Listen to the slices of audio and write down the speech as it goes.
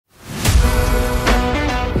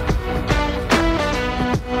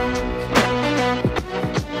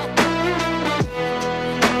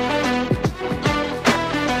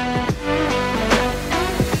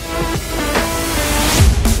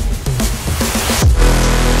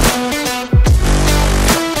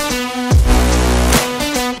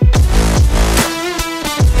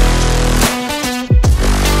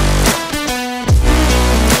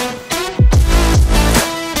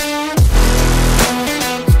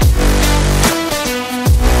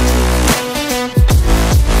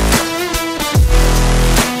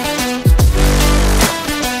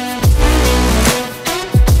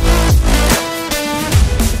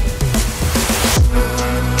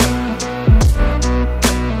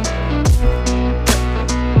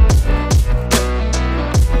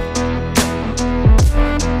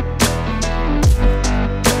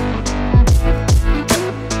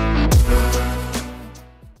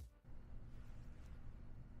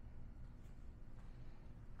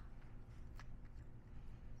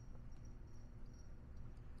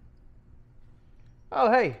Oh,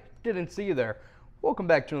 hey, didn't see you there. Welcome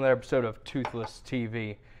back to another episode of Toothless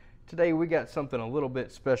TV. Today we got something a little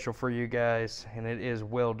bit special for you guys, and it is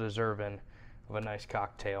well deserving of a nice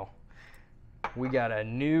cocktail. We got a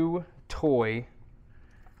new toy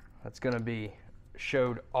that's going to be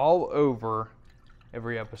showed all over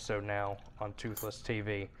every episode now on Toothless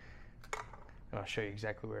TV. And I'll show you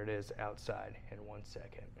exactly where it is outside in 1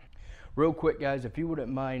 second. Real quick, guys, if you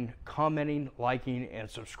wouldn't mind commenting, liking, and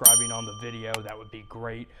subscribing on the video, that would be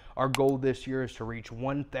great. Our goal this year is to reach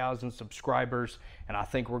 1,000 subscribers, and I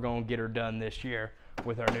think we're going to get her done this year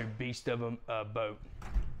with our new beast of a boat.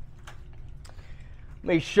 Let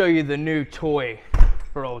me show you the new toy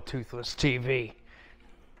for old Toothless TV.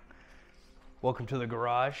 Welcome to the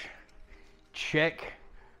garage. Check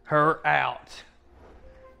her out.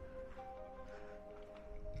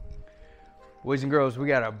 Boys and girls, we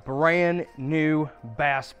got a brand new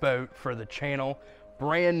bass boat for the channel.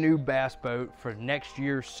 Brand new bass boat for next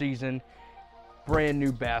year's season. Brand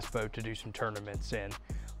new bass boat to do some tournaments in.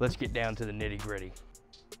 Let's get down to the nitty gritty.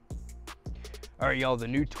 All right, y'all, the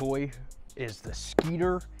new toy is the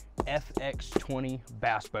Skeeter FX20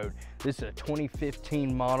 bass boat. This is a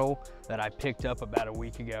 2015 model that I picked up about a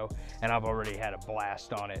week ago, and I've already had a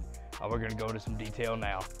blast on it. We're gonna go into some detail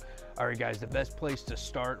now. All right, guys, the best place to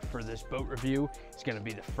start for this boat review is going to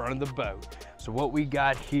be the front of the boat. So what we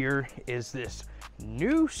got here is this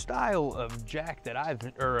new style of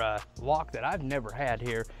lock that I've never had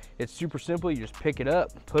here. It's super simple. You just pick it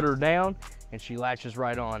up, put her down, and she latches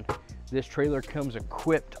right on. This trailer comes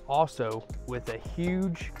equipped also with a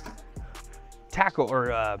huge tackle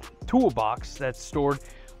or toolbox that's stored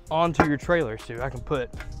onto your trailer, so I can put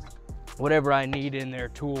whatever I need in there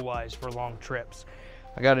tool-wise for long trips.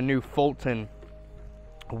 I got a new Fulton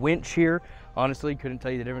winch here. Honestly, couldn't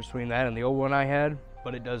tell you the difference between that and the old one I had,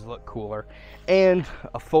 but it does look cooler. And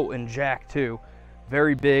a Fulton jack too.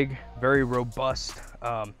 Very big, very robust.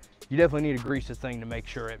 You definitely need to grease the thing to make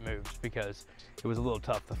sure it moves because it was a little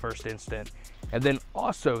tough the first instant. And then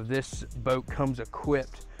also this boat comes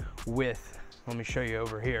equipped with, let me show you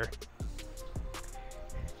over here,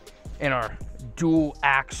 in our dual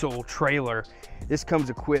axle trailer. This comes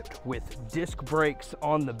equipped with disc brakes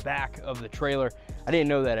on the back of the trailer. I didn't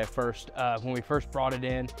know that at first. When we first brought it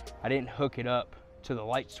in, I didn't hook it up to the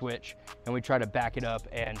light switch, and we tried to back it up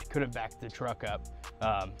and couldn't back the truck up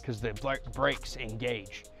because the brakes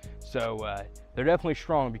engage. So they're definitely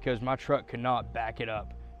strong because my truck could not back it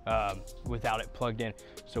up without it plugged in.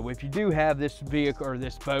 So if you do have this vehicle or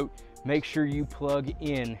this boat, make sure you plug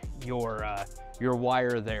in your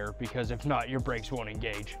wire there, because if not, your brakes won't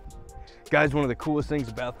engage. Guys, one of the coolest things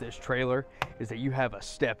about this trailer is that you have a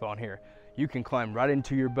step on here. You can climb right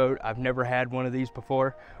into your boat. I've never had one of these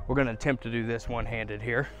before. We're gonna attempt to do this one-handed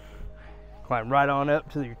here. Climb right on up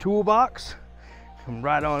to your toolbox, come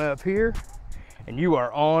right on up here, and you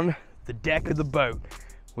are on the deck of the boat.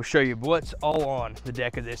 We'll show you what's all on the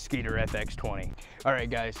deck of this Skeeter FX20. All right,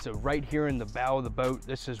 guys, so right here in the bow of the boat,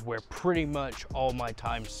 this is where pretty much all my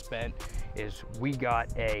time spent is. We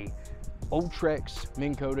got a Ultrex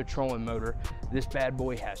Minn Kota trolling motor. This bad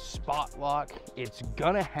boy has spot lock. It's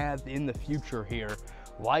gonna have in the future here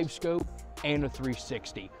live scope and a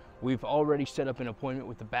 360. We've already set up an appointment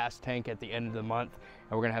with the Bass Tank at the end of the month,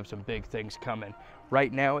 and we're gonna have some big things coming.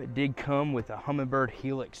 Right now, it did come with a Humminbird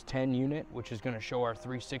Helix 10 unit, which is gonna show our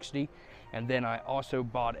 360. And then I also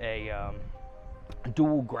bought a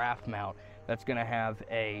dual graph mount that's gonna have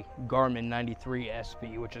a Garmin 93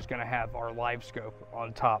 SV, which is gonna have our live scope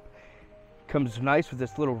on top. Comes nice with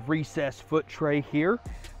this little recessed foot tray here.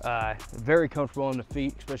 Very comfortable on the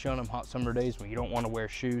feet, especially on them hot summer days when you don't want to wear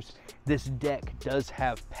shoes. This deck does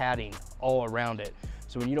have padding all around it,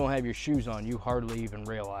 so when you don't have your shoes on, you hardly even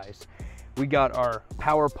realize. We got our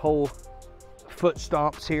power pole foot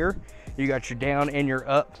stomps here. You got your down and your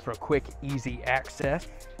up for quick, easy access.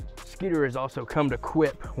 Skeeter has also come to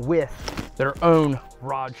equip with their own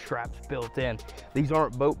rod straps built in. These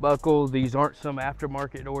aren't boat buckle, these aren't some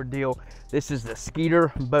aftermarket ordeal. This is the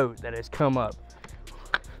Skeeter boat that has come up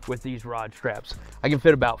with these rod straps. I can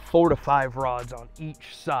fit about 4 to 5 rods on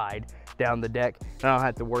each side down the deck, and I don't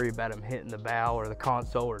have to worry about them hitting the bow or the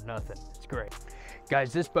console or nothing. It's great.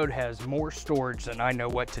 Guys, this boat has more storage than I know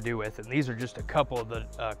what to do with, and these are just a couple of the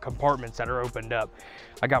compartments that are opened up.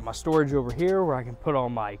 I got my storage over here where I can put all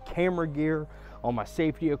my camera gear, all my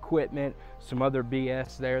safety equipment, some other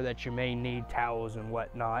BS there that you may need, towels and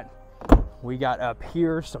whatnot. We got up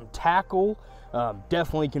here some tackle.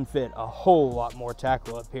 Definitely can fit a whole lot more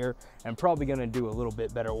tackle up here, and probably gonna do a little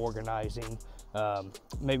bit better organizing.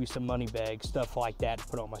 Maybe some money bags, stuff like that to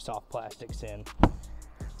put all my soft plastics in.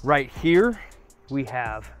 Right here, we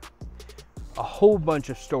have a whole bunch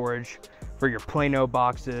of storage for your Plano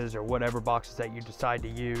boxes or whatever boxes that you decide to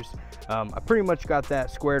use. I pretty much got that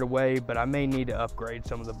squared away, but I may need to upgrade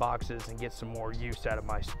some of the boxes and get some more use out of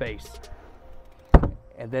my space.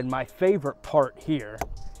 And then my favorite part here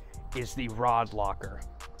is the rod locker.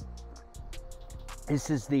 This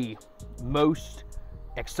is the most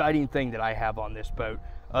exciting thing that I have on this boat,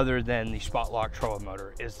 other than the spot lock trolling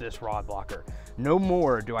motor, is this rod locker. No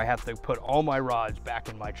more do I have to put all my rods back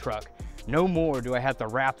in my truck. No more do I have to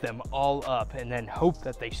wrap them all up and then hope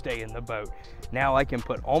that they stay in the boat. Now I can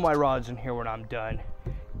put all my rods in here when I'm done,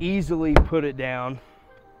 easily put it down,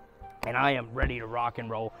 and I am ready to rock and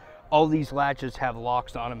roll. All these latches have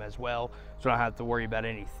locks on them as well, so I don't have to worry about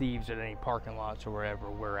any thieves at any parking lots or wherever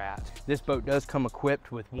we're at. This boat does come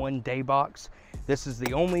equipped with 1 day box. This is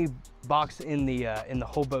the only box in the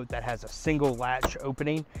whole boat that has a single latch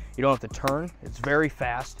opening. You don't have to turn. It's very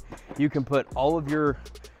fast. You can put all of your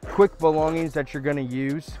quick belongings that you're gonna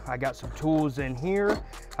use. I got some tools in here,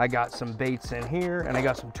 I got some baits in here, and I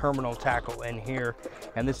got some terminal tackle in here.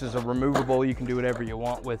 And this is a removable, you can do whatever you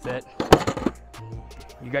want with it.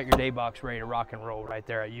 You got your day box ready to rock and roll right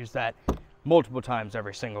there. I use that multiple times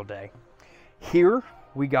every single day. Here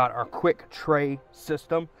we got our quick tray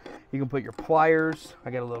system. You can put your pliers.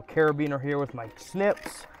 I got a little carabiner here with my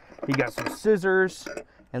snips. You got some scissors,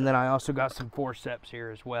 and then I also got some forceps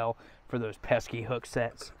here as well for those pesky hook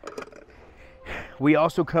sets. We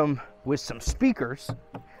also come with some speakers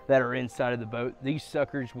that are inside of the boat. These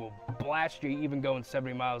suckers will blast you even going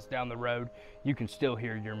 70 miles down the road. You can still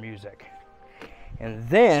hear your music. And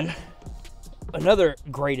then another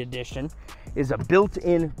great addition is a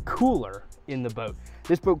built-in cooler in the boat.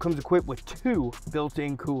 This boat comes equipped with 2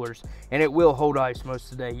 built-in coolers, and it will hold ice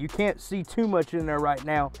most of the day. You can't see too much in there right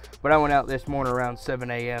now, but I went out this morning around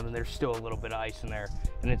 7 a.m. and there's still a little bit of ice in there,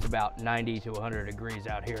 and it's about 90 to 100 degrees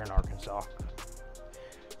out here in Arkansas.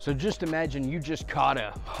 So just imagine you just caught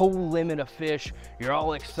a whole limit of fish. You're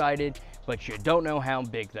all excited, but you don't know how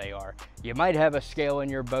big they are. You might have a scale in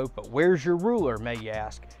your boat, but where's your ruler, may you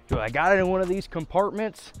ask? Do I got it in one of these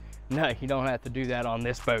compartments? No, you don't have to do that on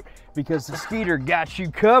this boat, because the Skeeter got you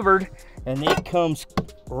covered, and it comes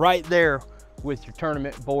right there with your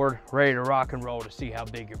tournament board ready to rock and roll to see how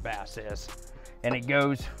big your bass is. And it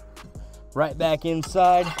goes right back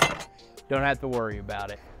inside. Don't have to worry about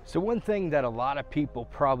it. So one thing that a lot of people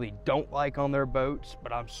probably don't like on their boats,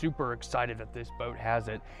 but I'm super excited that this boat has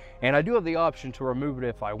it, and I do have the option to remove it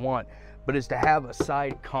if I want, but is to have a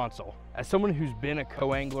side console. As someone who's been a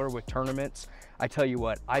co-angler with tournaments, I tell you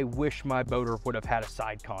what, I wish my boater would have had a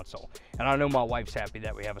side console. And I know my wife's happy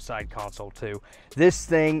that we have a side console too. This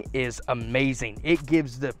thing is amazing. It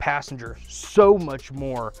gives the passenger so much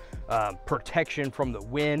more protection from the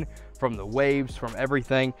wind, from the waves, from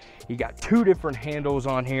everything. You got 2 different handles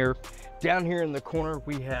on here. Down here in the corner,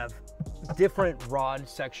 we have different rod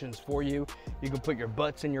sections for you. You can put your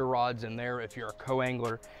butts and your rods in there if you're a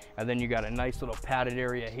co-angler, and then you got a nice little padded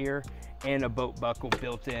area here and a boat buckle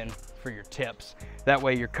built in for your tips. That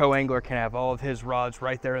way your co-angler can have all of his rods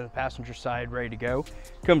right there on the passenger side ready to go.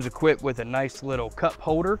 Comes equipped with a nice little cup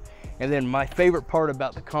holder, and then my favorite part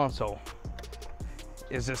about the console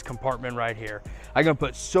is this compartment right here. I'm gonna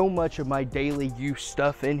put so much of my daily use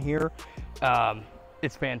stuff in here.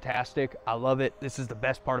 It's fantastic. I love it. This is the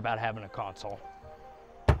best part about having a console.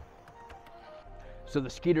 So the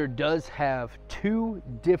Skeeter does have 2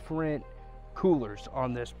 different coolers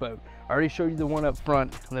on this boat. I already showed you the one up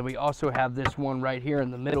front, and then we also have this one right here in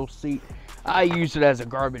the middle seat. I use it as a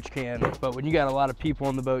garbage can, but when you got a lot of people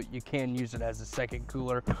on the boat, you can use it as a second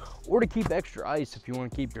cooler, or to keep extra ice if you want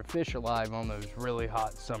to keep your fish alive on those really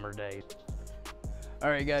hot summer days. All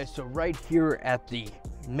right guys, so right here at the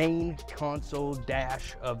main console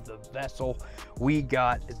dash of the vessel, we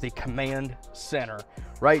got the command center.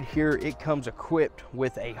 Right here, it comes equipped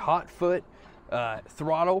with a hot foot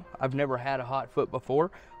throttle. I've never had a hot foot before.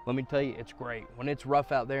 Let me tell you, it's great. When it's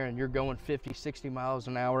rough out there and you're going 50, 60 miles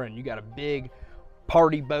an hour and you got a big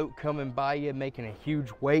party boat coming by you making a huge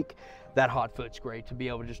wake, that hot foot's great to be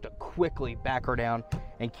able just to quickly back her down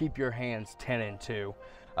and keep your hands 10 and 2.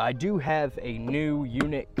 I do have a new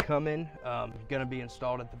unit coming, gonna be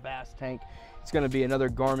installed at the bass tank. It's gonna be another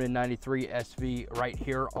Garmin 93 SV right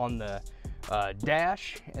here on the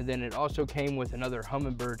dash, and then it also came with another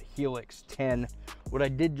Humminbird Helix 10. What I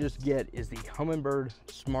did just get is the Humminbird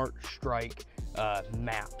Smart Strike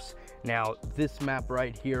maps. Now, this map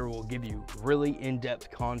right here will give you really in-depth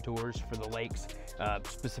contours for the lakes,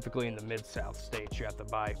 specifically in the Mid-South states you have to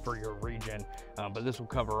buy for your region. But this will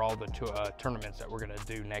cover all the tournaments that we're gonna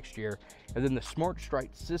do next year. And then the Smart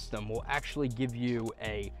Strike system will actually give you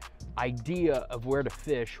a idea of where to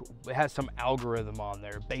fish. It has some algorithm on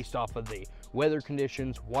there based off of the weather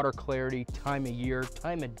conditions, water clarity, time of year,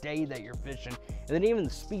 time of day that you're fishing, and then even the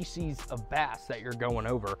species of bass that you're going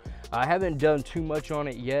over. I haven't done too much on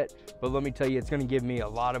it yet, but let me tell you, it's gonna give me a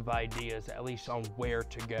lot of ideas, at least on where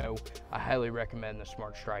to go. I highly recommend the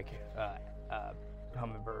Smart Strike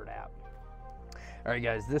Humminbird app. All right,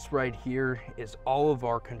 guys, this right here is all of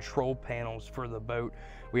our control panels for the boat.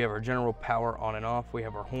 We have our general power on and off. We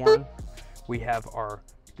have our horn. We have our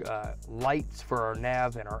lights for our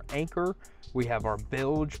nav and our anchor. We have our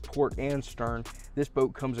bilge, port, and stern. This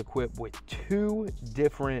boat comes equipped with 2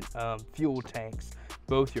 different fuel tanks,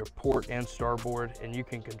 both your port and starboard, and you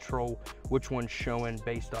can control which one's showing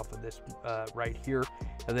based off of this right here.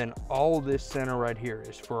 And then all this center right here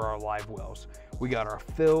is for our live wells. We got our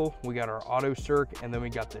fill, we got our auto circ, and then we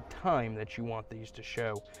got the time that you want these to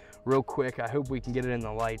show. Real quick, I hope we can get it in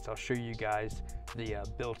the lights. I'll show you guys the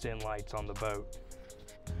built-in lights on the boat.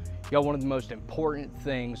 Y'all, one of the most important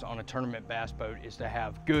things on a tournament bass boat is to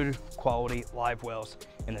have good quality live wells,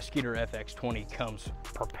 and the Skeeter FX20 comes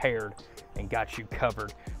prepared and got you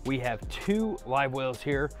covered. We have 2 live wells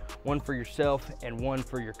here, one for yourself and one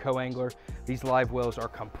for your co-angler. These live wells are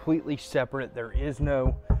completely separate. There is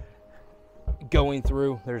no going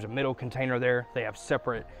through. There's a middle container there. They have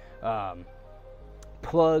separate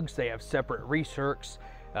plugs, they have separate recircs,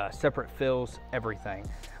 separate fills, everything.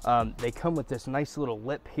 They come with this nice little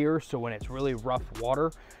lip here, so when it's really rough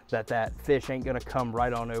water, that fish ain't gonna come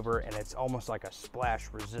right on over, and it's almost like a splash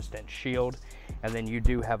resistant shield. And then you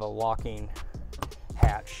do have a locking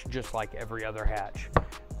hatch, just like every other hatch.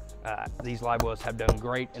 These live wells have done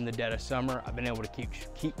great in the dead of summer. I've been able to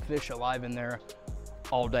keep fish alive in there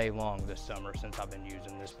all day long this summer since I've been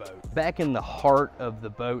using this boat. Back in the heart of the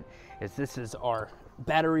boat this is our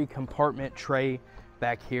battery compartment tray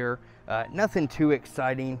back here. Nothing too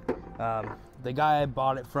exciting. The guy I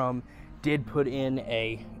bought it from did put in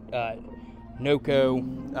a Noco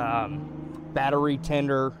battery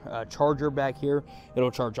tender charger back here.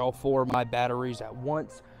 It'll charge all 4 of my batteries at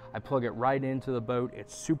once. I plug it right into the boat.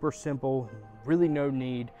 It's super simple, really no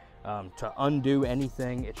need to undo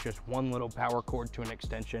anything. It's just one little power cord to an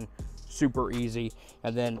extension, super easy.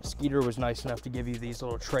 And then Skeeter was nice enough to give you these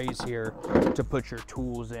little trays here to put your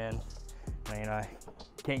tools in. I mean, I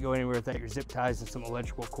can't go anywhere without your zip ties and some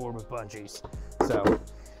electrical cord with bungees. So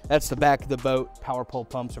that's the back of the boat. Power pole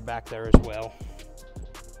pumps are back there as well.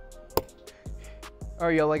 All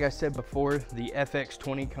right, y'all, like I said before, the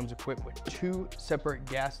FX20 comes equipped with 2 separate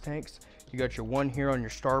gas tanks. You got your one here on your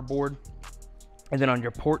starboard, and then on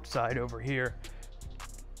your port side over here,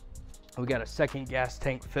 we got a second gas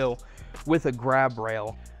tank fill with a grab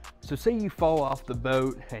rail. So say you fall off the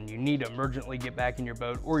boat and you need to emergently get back in your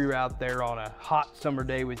boat, or you're out there on a hot summer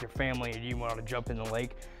day with your family and you want to jump in the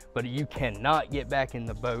lake, but you cannot get back in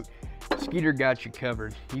the boat, Skeeter got you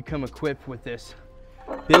covered. You come equipped with this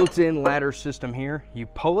built-in ladder system here. You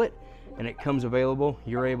pull it and it comes available.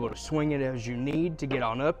 You're able to swing it as you need to get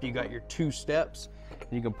on up. You got your 2 steps.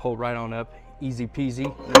 You can pull right on up, easy peasy,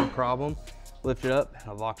 no problem. Lift it up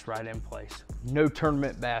and it locks right in place. No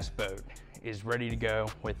tournament bass boat is ready to go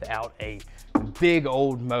without a big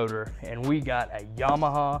old motor, and we got a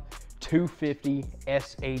Yamaha 250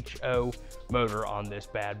 SHO motor on this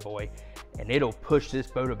bad boy, and it'll push this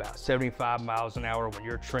boat about 75 miles an hour when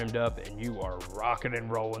you're trimmed up and you are rocking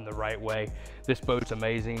and rolling the right way. This boat's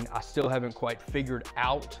amazing. I still haven't quite figured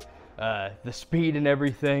out the speed and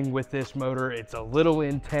everything with this motor. It's a little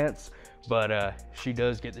intense, but she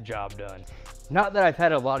does get the job done. Not that I've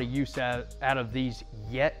had a lot of use out of these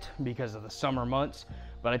yet because of the summer months,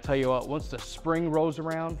 but I tell you what, once the spring rolls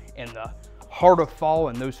around and the heart of fall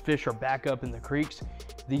and those fish are back up in the creeks,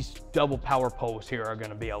 these double power poles here are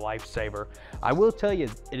gonna be a lifesaver. I will tell you,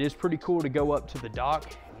 it is pretty cool to go up to the dock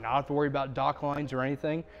and not have to worry about dock lines or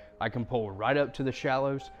anything. I can pull right up to the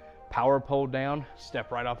shallows, power pole down,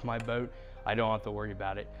 step right off my boat. I don't have to worry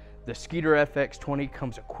about it. The Skeeter FX20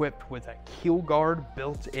 comes equipped with a keel guard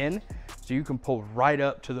built in, so you can pull right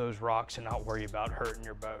up to those rocks and not worry about hurting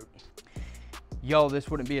your boat. Y'all, this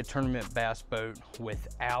wouldn't be a tournament bass boat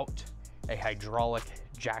without a hydraulic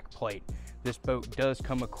jack plate. This boat does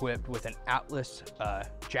come equipped with an Atlas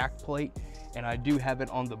jack plate, and I do have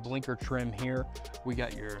it on the blinker trim here. We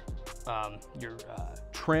got your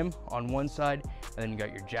trim on one side, and then you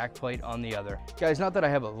got your jack plate on the other. Guys, not that I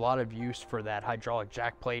have a lot of use for that hydraulic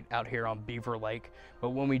jack plate out here on Beaver Lake, but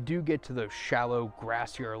when we do get to those shallow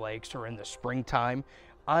grassier lakes or in the springtime,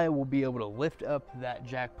 I will be able to lift up that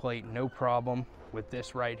jack plate no problem with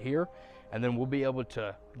this right here, and then we'll be able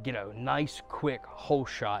to get a nice quick hole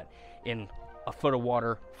shot in a foot of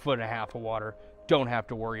water, foot and a half of water. Don't have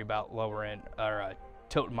to worry about lowering or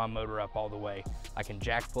tilting my motor up all the way. I can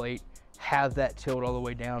jack plate, have that tilt all the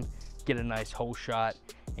way down, get a nice hole shot,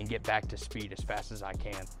 and get back to speed as fast as I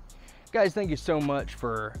can. Guys, thank you so much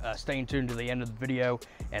for staying tuned to the end of the video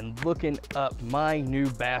and looking up my new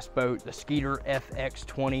bass boat, the Skeeter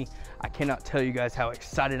FX20. I cannot tell you guys how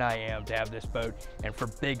excited I am to have this boat and for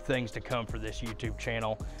big things to come for this YouTube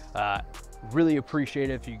channel. Really appreciate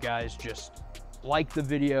it if you guys just like the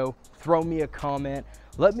video, throw me a comment,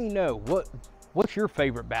 let me know what's your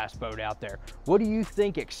favorite bass boat out there. What do you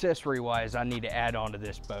think accessory wise I need to add on to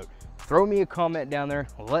this boat? Throw me a comment down there,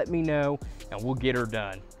 let me know, and we'll get her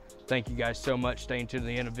done. Thank you guys so much. Staying tuned to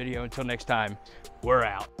the end of the video. Until next time, we're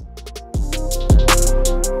out.